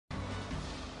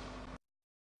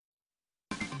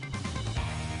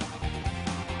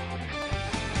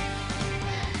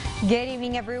Good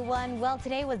evening, everyone. Well,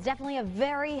 today was definitely a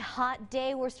very hot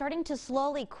day. We're starting to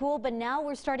slowly cool, but now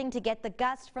we're starting to get the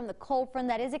gust from the cold front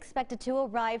that is expected to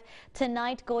arrive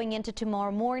tonight going into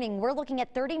tomorrow morning. We're looking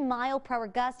at 30-mile-per-hour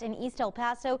gusts in East El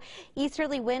Paso.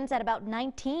 Easterly winds at about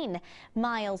 19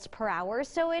 miles per hour.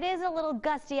 So it is a little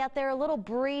gusty out there, a little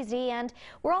breezy, and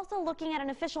we're also looking at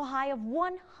an official high of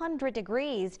 100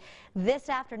 degrees this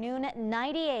afternoon,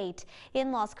 98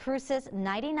 in Las Cruces,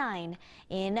 99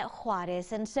 in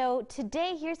Juarez. And so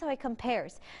today, here's how it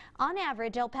compares. On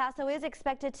average, El Paso is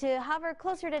expected to hover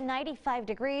closer to 95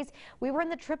 degrees. We were in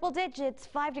the triple digits,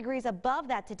 5 degrees above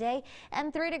that today,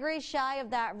 and 3 degrees shy of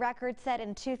that record set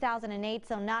in 2008,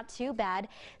 so not too bad.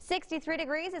 63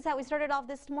 degrees is how we started off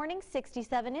this morning.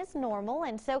 67 is normal,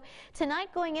 and so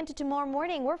tonight going into tomorrow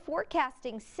morning, we're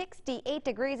forecasting 68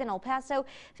 degrees in El Paso,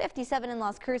 57 in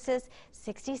Las Cruces,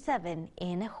 67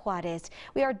 in Juarez.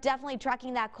 We are definitely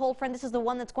tracking that cold front. This is the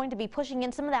one that's going to be pushing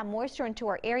in some of that moisture into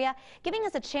our area, giving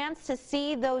us a chance to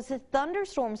see those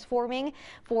thunderstorms forming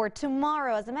for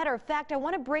tomorrow. As a matter of fact, I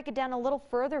want to break it down a little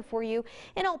further for you.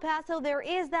 In El Paso, there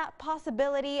is that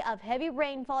possibility of heavy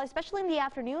rainfall, especially in the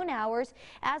afternoon hours,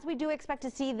 as we do expect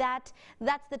to see that.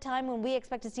 That's the time when we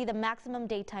expect to see the maximum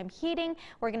daytime heating.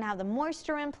 We're going to have the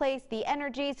moisture in place, the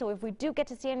energy, so if we do get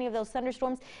to see any of those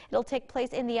thunderstorms, it'll take place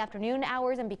in the afternoon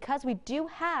hours, and because we do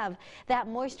have that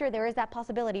moisture, there is that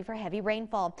possibility for heavy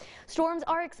rainfall. Storms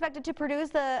are expected to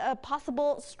produce a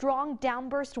possible strong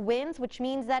downburst winds, which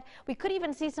means that we could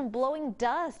even see some blowing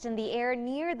dust in the air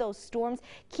near those storms.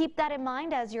 Keep that in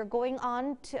mind as you're going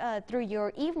on through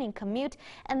your evening commute.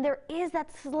 And there is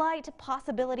that slight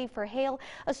possibility for hail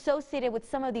associated with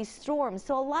some of these storms.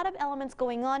 So a lot of elements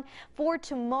going on for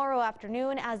tomorrow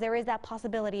afternoon, as there is that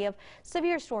possibility of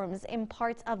severe storms in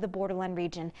parts of the borderland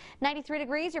region. 93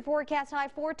 degrees, your forecast high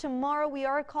for tomorrow. We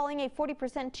are calling a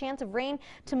 40% chance of rain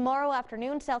tomorrow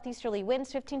afternoon. Southeasterly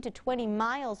winds 15 to 20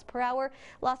 miles per hour.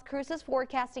 Las Cruces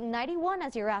forecasting 91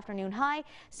 as your afternoon high.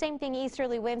 Same thing,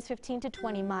 easterly winds 15 to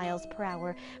 20 miles per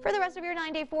hour. For the rest of your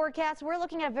 9-day forecast, we're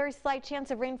looking at a very slight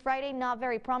chance of rain Friday, not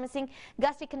very promising.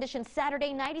 Gusty conditions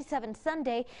Saturday, 97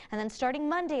 Sunday, and then starting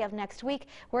Monday of next week,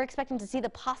 we're expecting to see the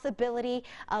possibility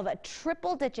of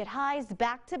triple-digit highs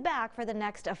back-to-back for the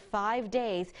next 5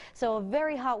 days. So a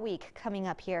very hot week coming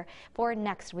up here for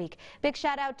next week. Big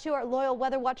shout out to our loyal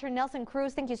weather watcher Nelson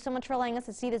Cruz. Thank you so much for allowing us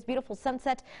to see this beautiful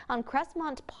sunset on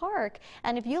Crestmont Park.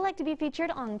 And if you'd like to be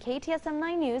featured on KTSM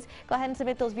 9 News, go ahead and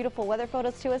submit those beautiful weather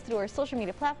photos to us through our social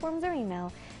media platforms or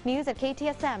email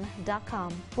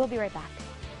news@ktsm.com. We'll be right back.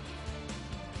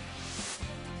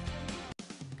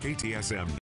 KTSM